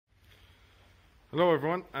Hello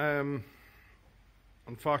everyone.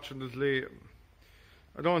 Unfortunately,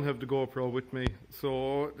 I don't have the GoPro with me,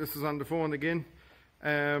 so this is on the phone again.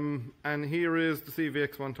 And here is the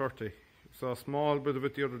CVX 130. Saw a small bit of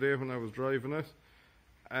it the other day when I was driving it,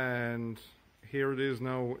 and here it is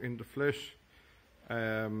now in the flesh.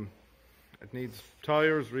 It needs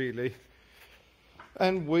tyres really,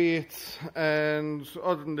 and weights, and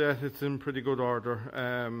other than that, it's in pretty good order.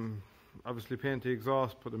 Obviously, paint the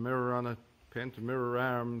exhaust, put a mirror on it. Paint the mirror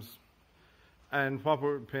arms, and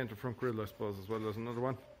paint the front grille, I suppose, as well as another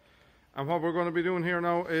one. And what we're going to be doing here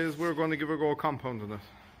now is we're going to give a go compounding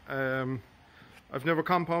it. I've never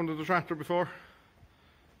compounded a tractor before.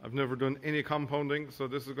 I've never done any compounding, so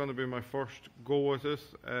this is going to be my first go at it.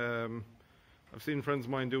 I've seen friends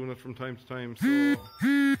of mine doing it from time to time,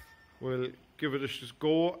 so we'll give it a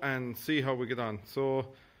go and see how we get on. So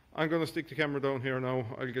I'm going to stick the camera down here now.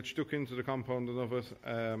 I'll get stuck into the compounding of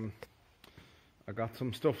it. I got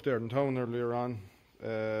some stuff there in town earlier on.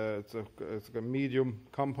 It's a medium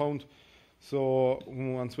compound. So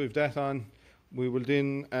once we've that on, we will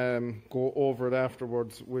then go over it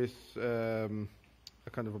afterwards with a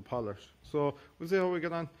kind of a polish. So we'll see how we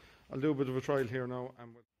get on. I'll do a bit of a trial here now.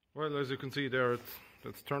 Well, as you can see there,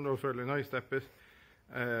 it's turned out fairly nice, that bit.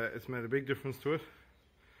 It's made a big difference to it.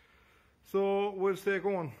 So we'll stay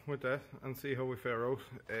going with that and see how we fare out.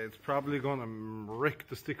 It's probably going to wreck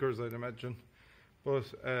the stickers, I'd imagine.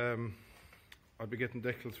 But I'll be getting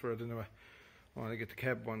decals for it anyway. I want to get the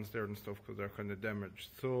cab ones there and stuff because they're kind of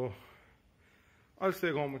damaged. So I'll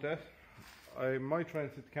stay going with that. I might try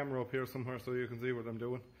and set the camera up here somewhere so you can see what I'm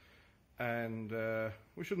doing. And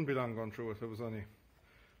we shouldn't be long going through it. It was only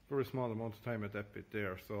a very small amount of time at that bit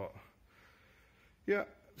there. So yeah,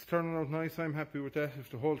 it's turning out nice. I'm happy with that.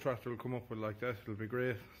 If the whole tractor will come up with like that, it'll be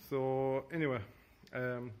great. So anyway,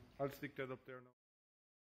 I'll stick that up there now.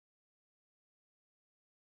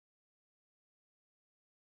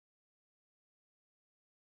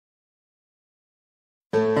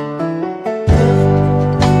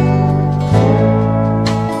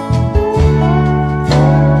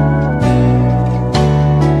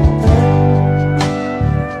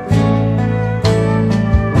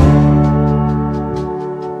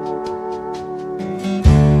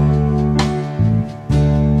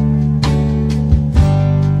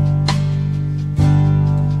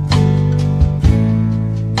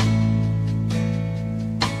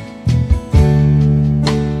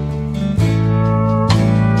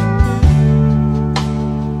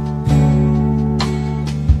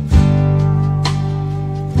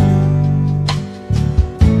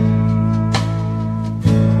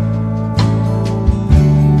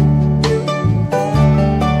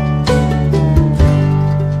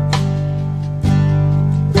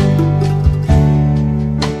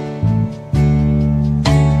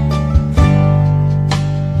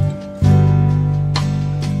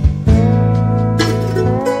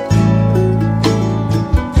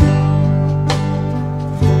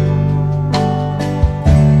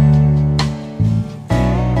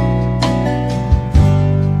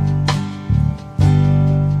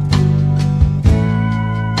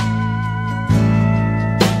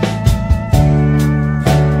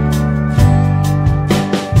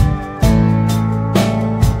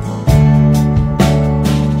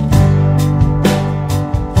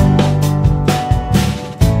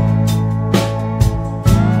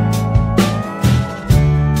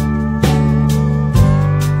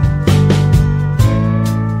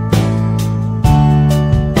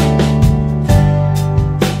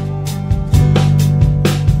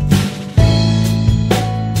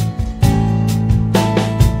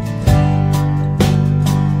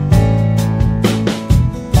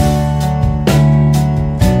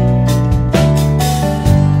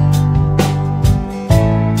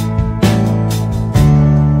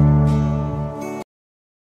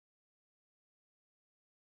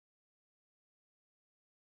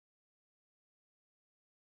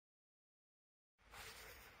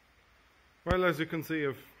 Well, as you can see,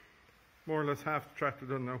 I've more or less half the tractor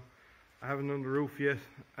done now. I haven't done the roof yet.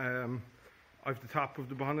 I've the top of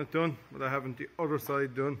the bonnet done, but I haven't the other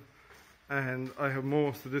side done. And I have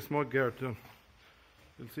most of this mudguard done.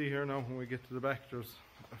 You'll see here now when we get to the back, there's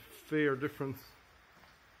a fair difference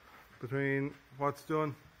between what's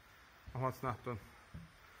done and what's not done.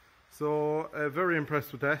 So very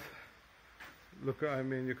impressed with that. Look, I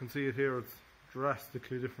mean, you can see it here, it's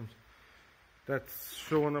drastically different. That's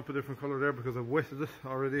showing up a different colour there because I've wetted it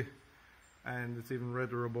already, and it's even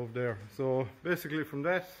redder above there. So basically from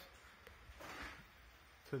that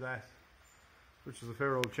to that, which is a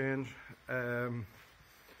fair old change, and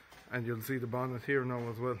you'll see the bonnet here now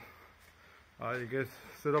as well. I'll get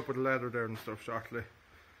set up with a ladder there and stuff shortly,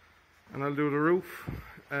 and I'll do the roof.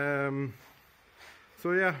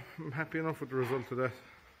 So yeah, I'm happy enough with the result of that.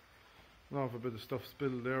 I know I have a bit of stuff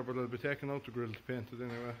spilled there, but I'll be taking out the grill to paint it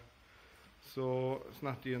anyway, so it's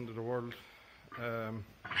not the end of the world.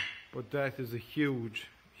 But that is a huge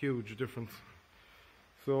difference.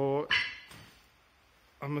 So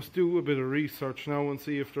I must do a bit of research now and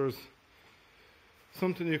see if there's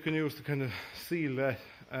something you can use to kind of seal that,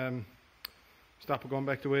 stop it going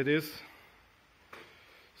back the way it is.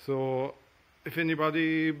 So if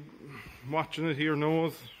anybody watching it here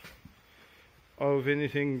knows of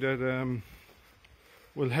anything that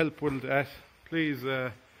will help with that, please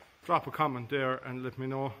drop a comment there and let me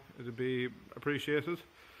know. It'd be appreciated.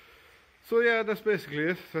 So yeah, that's basically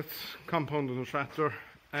it. That's compounding the tractor,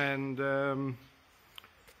 and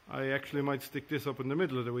I actually might stick this up in the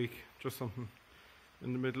middle of the week, just something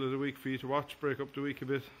in the middle of the week for you to watch, break up the week a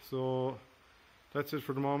bit. So that's it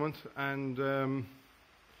for the moment, and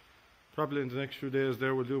probably in the next few days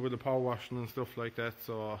there we'll do a bit of power washing and stuff like that.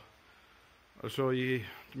 So I'll show you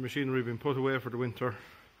the machinery being put away for the winter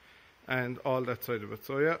and all that side of it.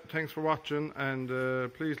 So yeah, thanks for watching, and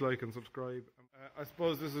please like and subscribe. I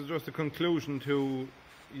suppose this is just a conclusion to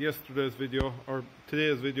yesterday's video, or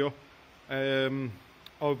today's video,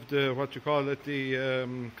 of the, what you call it,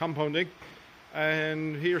 the compounding.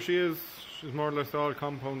 And here she is, she's more or less all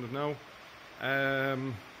compounded now.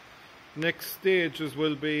 Next stages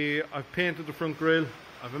will be, I've painted the front grille,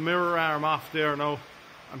 I've a mirror arm off there now,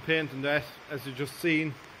 I'm painting that, as you just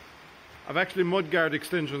seen. I've actually mudguard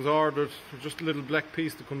extensions ordered for just a little black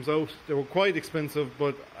piece that comes out. They were quite expensive,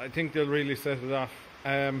 but I think they'll really set it off.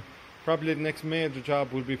 Probably the next major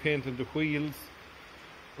job will be painting the wheels,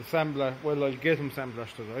 the sandblash. Well, I'll get them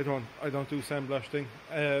sandblashed. I don't do sandblasting.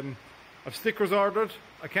 I've stickers ordered.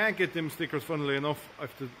 I can't get them stickers, funnily enough. I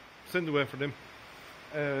have to send away for them,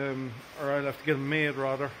 or I'll have to get them made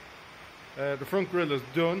rather. The front grille is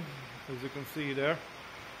done, as you can see there,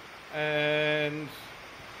 and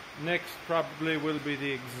next probably will be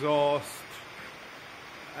the exhaust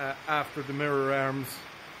after the mirror arms.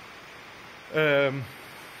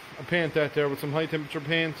 I paint that there with some high temperature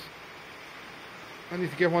paint. I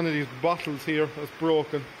need to get one of these bottles here that's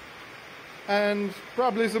broken, and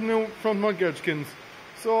probably some new front mudguard skins.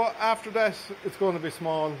 So after that it's going to be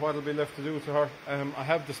small what'll be left to do to her. I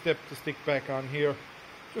have the step to stick back on here,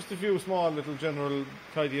 just a few small little general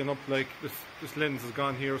tidying up, like this lens is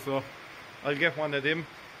gone here, so I'll get one of them.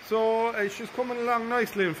 So she's coming along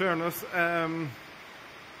nicely, in fairness. I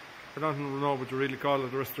don't know what you really call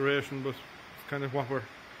it, restoration, but it's kind of what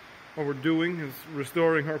we're doing, is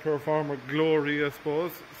restoring her to her former glory, I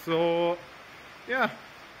suppose. So yeah,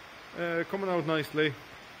 coming out nicely.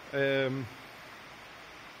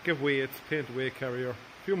 Give weights, paint a weight carrier, a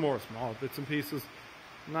few more small bits and pieces,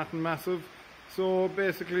 nothing massive. So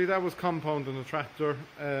basically that was compounding the tractor.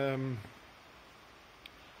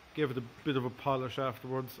 Gave it a bit of a polish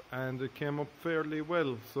afterwards, and it came up fairly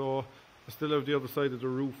well. So I still have the other side of the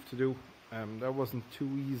roof to do. That wasn't too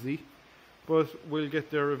easy, but we'll get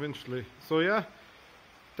there eventually. So yeah,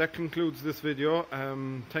 that concludes this video.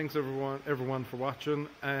 Thanks everyone for watching,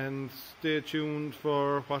 and stay tuned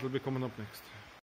for what will be coming up next.